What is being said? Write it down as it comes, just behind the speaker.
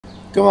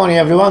Good morning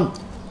everyone.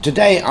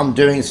 Today I'm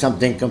doing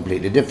something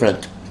completely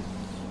different.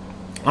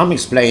 I'm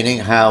explaining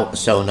how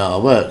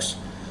sonar works.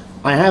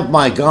 I have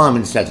my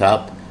Garmin set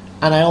up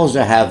and I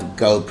also have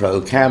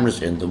GoPro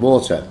cameras in the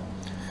water.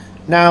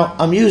 Now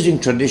I'm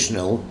using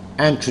traditional,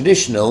 and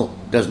traditional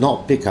does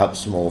not pick up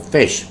small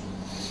fish.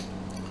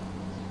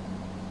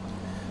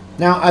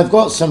 Now I've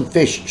got some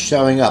fish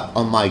showing up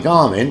on my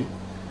Garmin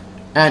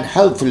and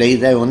hopefully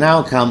they will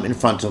now come in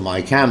front of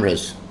my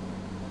cameras.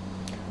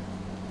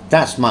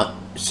 That's my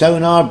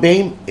sonar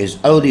beam is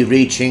only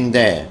reaching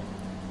there.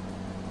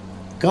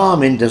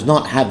 Garmin does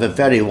not have a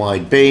very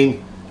wide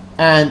beam,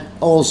 and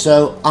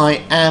also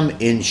I am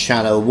in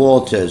shallow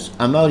waters.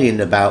 I'm only in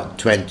about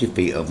 20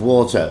 feet of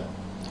water.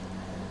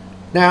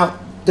 Now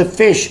the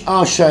fish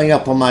are showing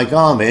up on my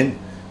Garmin,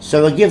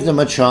 so I give them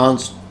a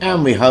chance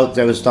and we hope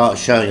they will start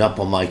showing up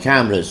on my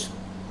cameras.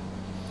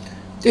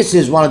 This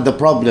is one of the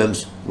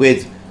problems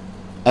with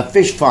a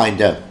fish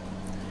finder.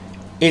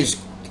 It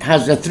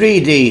has a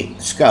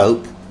 3D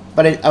scope,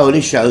 but it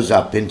only shows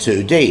up in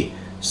 2D,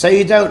 so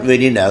you don't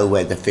really know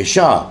where the fish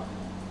are.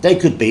 They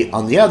could be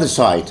on the other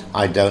side.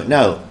 I don't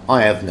know.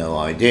 I have no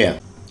idea.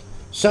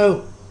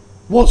 So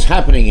what's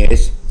happening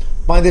is,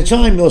 by the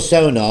time your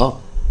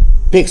sonar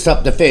picks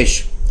up the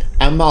fish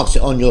and marks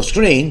it on your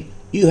screen,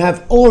 you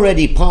have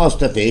already passed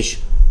the fish,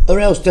 or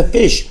else the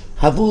fish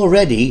have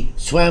already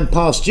swam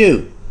past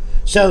you.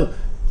 So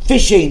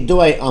fishing the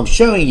way I'm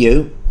showing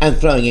you and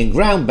throwing in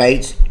ground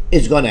baits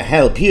is going to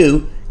help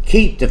you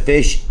keep the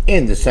fish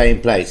in the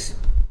same place.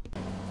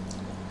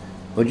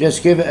 We'll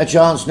just give it a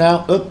chance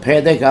now. Oop,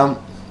 here they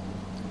come.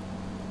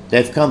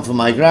 They've come for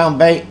my ground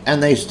bait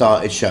and they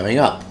started showing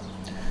up.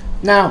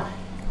 Now,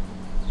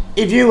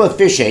 if you were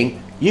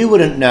fishing, you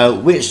wouldn't know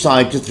which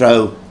side to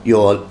throw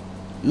your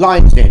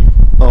lines in,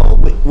 or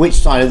which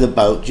side of the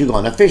boat you're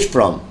going to fish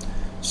from.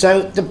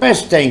 So the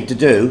best thing to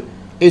do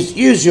is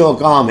use your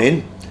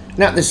Garmin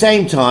and at the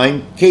same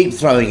time keep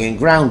throwing in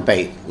ground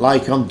bait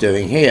like I'm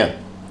doing here.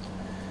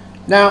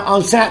 Now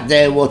I'm sat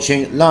there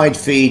watching live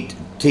feed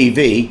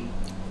TV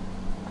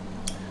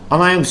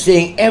and I am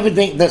seeing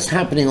everything that's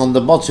happening on the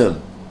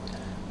bottom.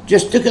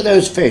 Just look at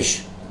those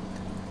fish.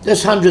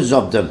 There's hundreds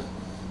of them.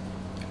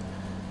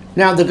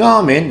 Now the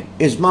Garmin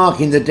is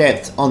marking the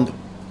depth on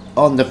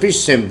the fish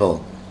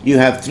symbol. You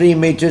have 3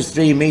 meters,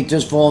 3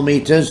 meters, 4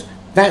 meters.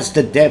 That's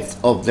the depth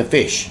of the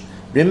fish.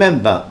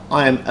 Remember,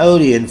 I am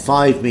only in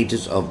 5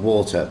 meters of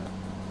water.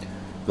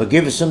 But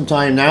give it some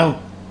time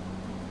now.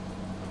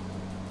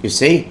 You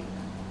see?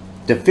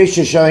 The fish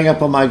are showing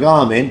up on my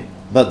Garmin,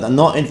 but they're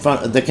not in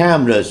front of the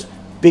cameras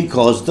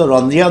because they're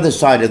on the other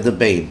side of the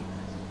beam.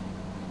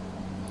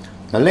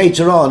 Now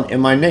later on in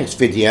my next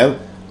video,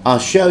 I'll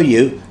show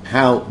you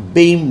how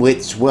beam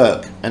widths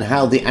work and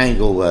how the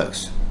angle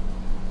works.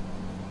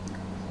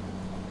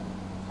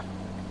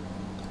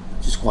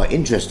 It's quite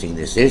interesting,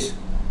 this is.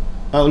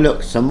 Oh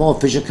look, some more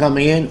fish are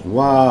coming in.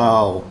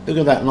 Wow, look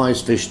at that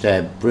nice fish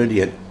there.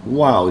 Brilliant.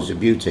 Wow, it's a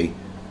beauty.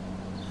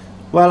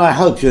 Well, I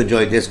hope you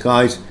enjoyed this,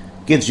 guys.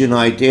 Gives you an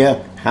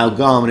idea how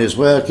Garmin is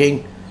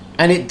working,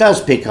 and it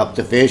does pick up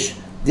the fish.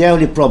 The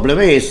only problem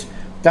is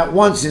that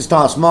once it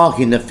starts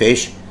marking the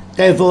fish,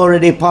 they've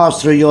already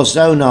passed through your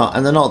sonar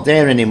and they're not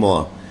there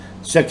anymore.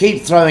 So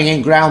keep throwing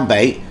in ground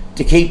bait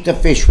to keep the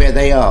fish where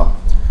they are.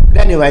 But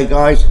anyway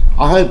guys,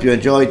 I hope you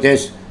enjoyed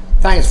this.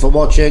 Thanks for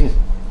watching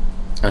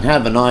and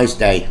have a nice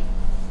day.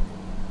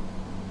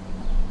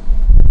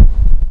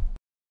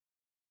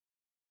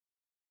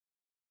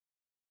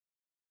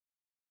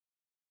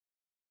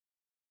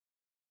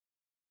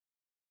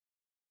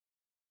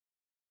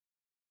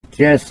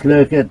 Just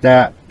look at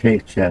that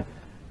picture.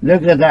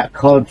 Look at that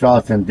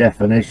contrast and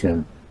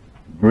definition.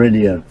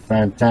 Brilliant,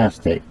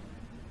 fantastic.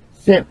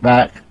 Sit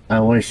back, I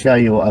want to show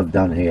you what I've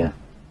done here.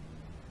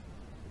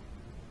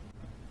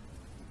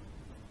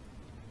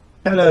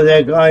 Hello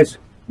there guys,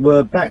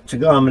 we're back to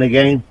Garmin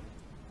again,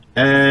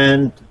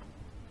 and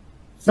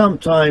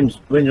sometimes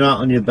when you're out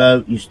on your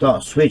boat you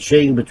start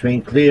switching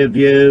between clear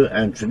view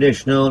and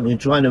traditional, and you're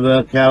trying to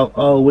work out,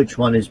 oh, which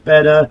one is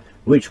better,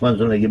 which one's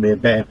going to give me a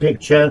better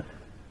picture.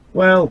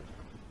 Well,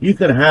 you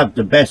can have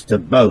the best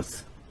of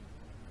both.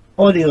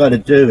 All you got to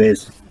do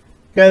is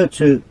go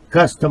to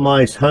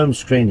customize home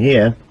screen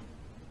here,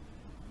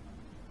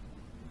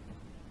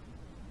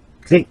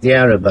 click the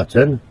arrow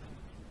button,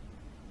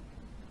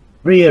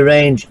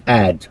 rearrange,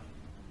 add.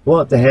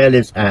 What the hell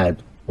is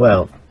add?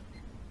 Well,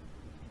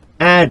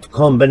 add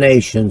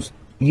combinations.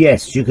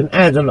 Yes, you can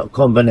add a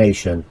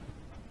combination.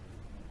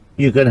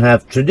 You can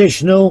have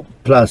traditional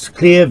plus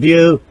clear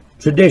view,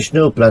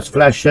 traditional plus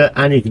flasher,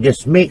 and you can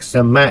just mix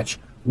and match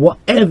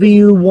whatever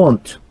you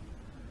want,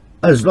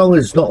 as long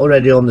as it's not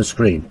already on the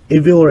screen.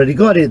 If you already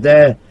got it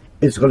there,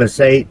 it's going to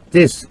say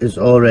this is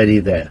already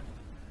there.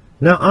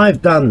 Now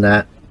I've done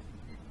that,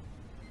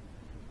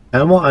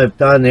 and what I've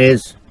done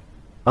is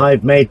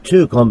I've made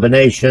 2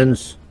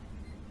 combinations.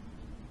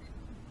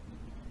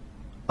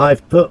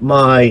 I've put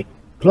my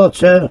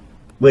plotter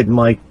with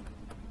my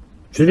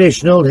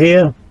traditional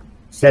here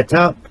set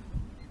up,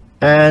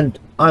 and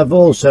I've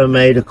also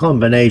made a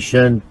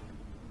combination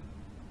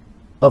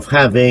of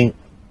having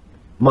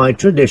my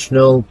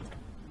traditional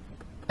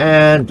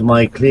and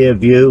my clear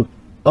view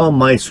on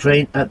my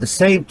screen at the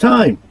same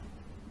time.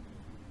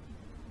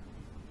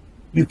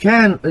 You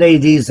can lay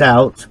these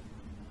out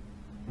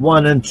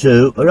 1 and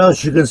 2, or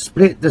else you can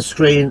split the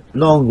screen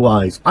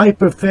longwise. I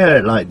prefer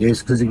it like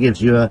this because it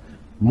gives you a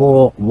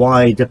more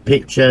wider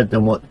picture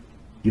than what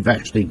you've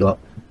actually got.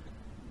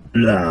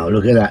 Now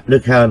look at that,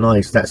 look how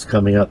nice that's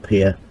coming up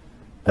here.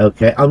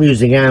 Okay, I'm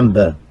using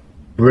amber.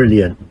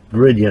 Brilliant,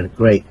 brilliant,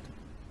 great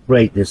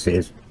this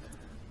is.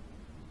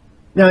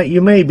 Now you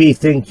may be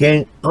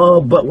thinking,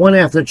 oh, but when I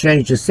have to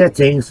change the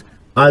settings,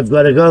 I've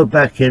got to go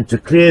back into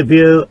clear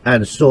view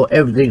and sort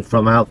everything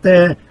from out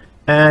there,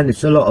 and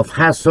it's a lot of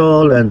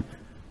hassle and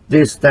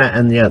this, that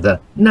and the other.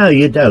 No,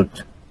 you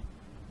don't.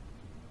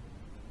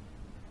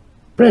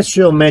 Press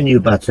your menu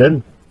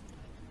button,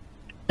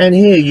 and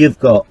here you've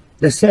got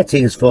the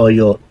settings for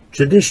your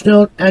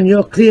traditional and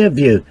your clear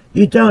view.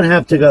 You don't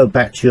have to go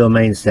back to your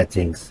main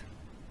settings.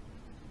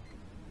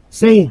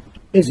 See,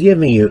 it's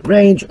giving you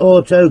range,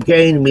 auto,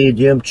 gain,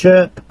 medium,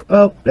 chirp.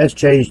 Oh, let's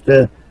change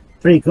the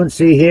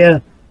frequency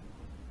here.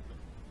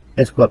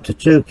 Let's go up to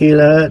 2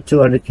 kilohertz,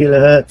 200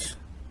 kilohertz.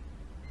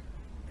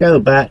 Go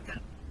back,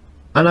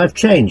 and I've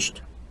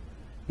changed.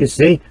 You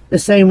see, the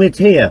same with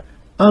here.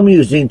 I'm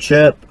using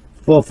chirp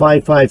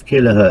 455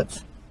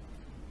 kilohertz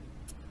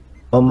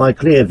on my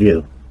clear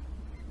view.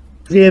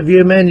 Clear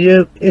view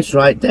menu, it's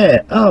right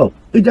there. Oh,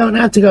 we don't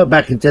have to go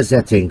back into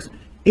settings.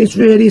 It's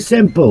really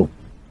simple.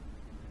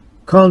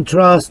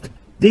 Contrast,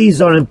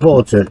 these are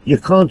important. Your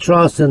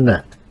contrast and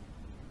that.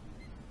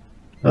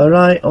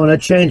 Alright, I want to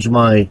change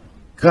my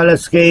color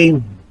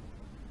scheme.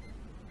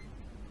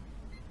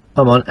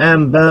 I'm on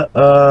amber.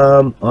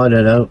 I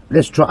don't know,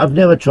 let's try. I've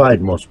never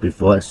tried moss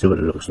before. Let's see what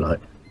it looks like.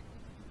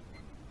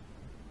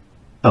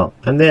 Oh,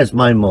 and there's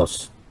my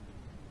moss.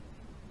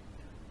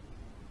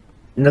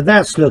 Now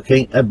that's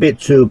looking a bit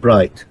too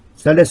bright,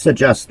 so let's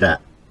adjust that.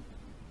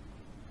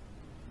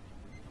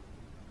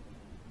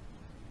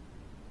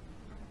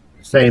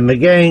 Same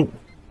again,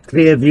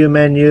 clear view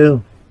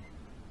menu,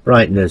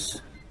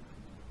 brightness.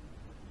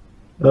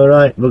 All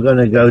right, we're going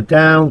to go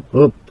down.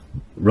 Oop,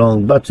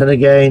 wrong button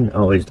again.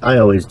 I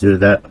always do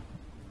that.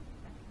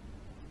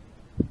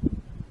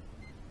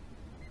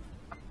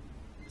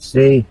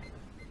 See,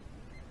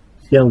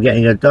 I'm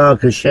getting a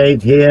darker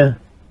shade here.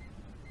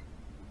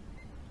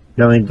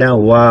 Going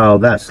down. Wow,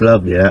 that's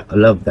lovely. I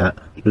love that.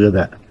 Look at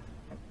that.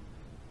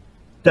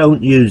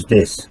 Don't use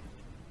this.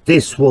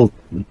 This will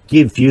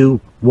give you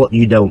what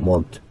you don't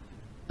want.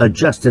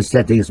 Adjust the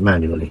settings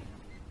manually.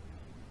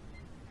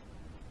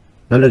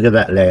 Now look at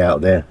that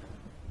layout there.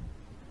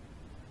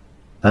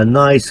 A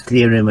nice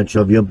clear image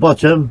of your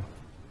bottom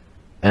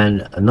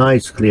and a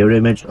nice clear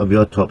image of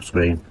your top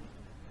screen.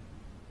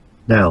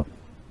 Now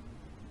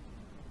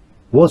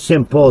what's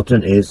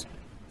important is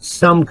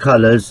some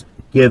colors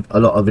give a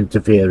lot of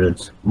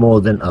interference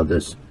more than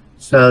others,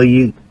 so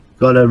you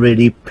gotta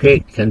really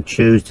pick and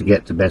choose to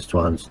get the best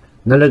ones.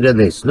 Now look at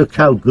this, look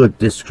how good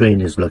this screen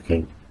is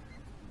looking.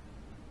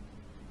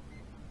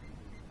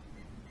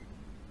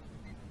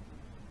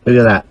 Look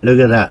at that, look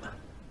at that.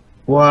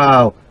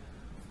 Wow,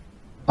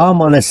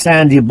 I'm on a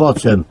sandy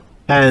bottom,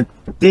 and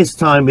this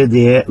time of the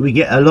year we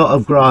get a lot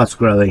of grass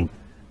growing,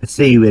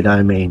 seaweed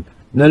I mean.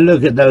 Now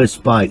look at those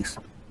spikes.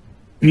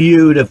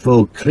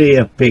 Beautiful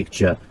clear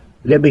picture.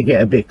 Let me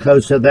get a bit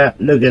closer to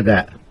that. Look at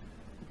that.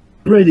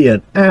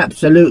 Brilliant,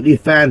 absolutely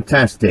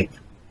fantastic.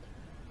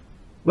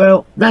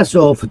 Well, that's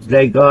all for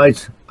today,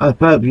 guys. I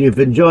hope you've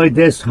enjoyed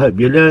this, hope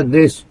you learned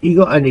this. You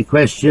got any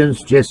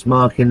questions, just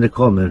mark in the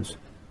comments.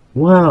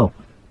 Wow,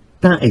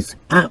 that is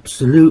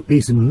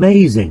absolutely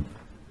amazing.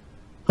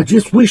 I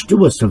just wish there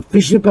was some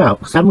fish about,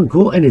 because I haven't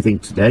caught anything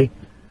today.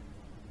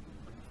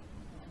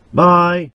 Bye.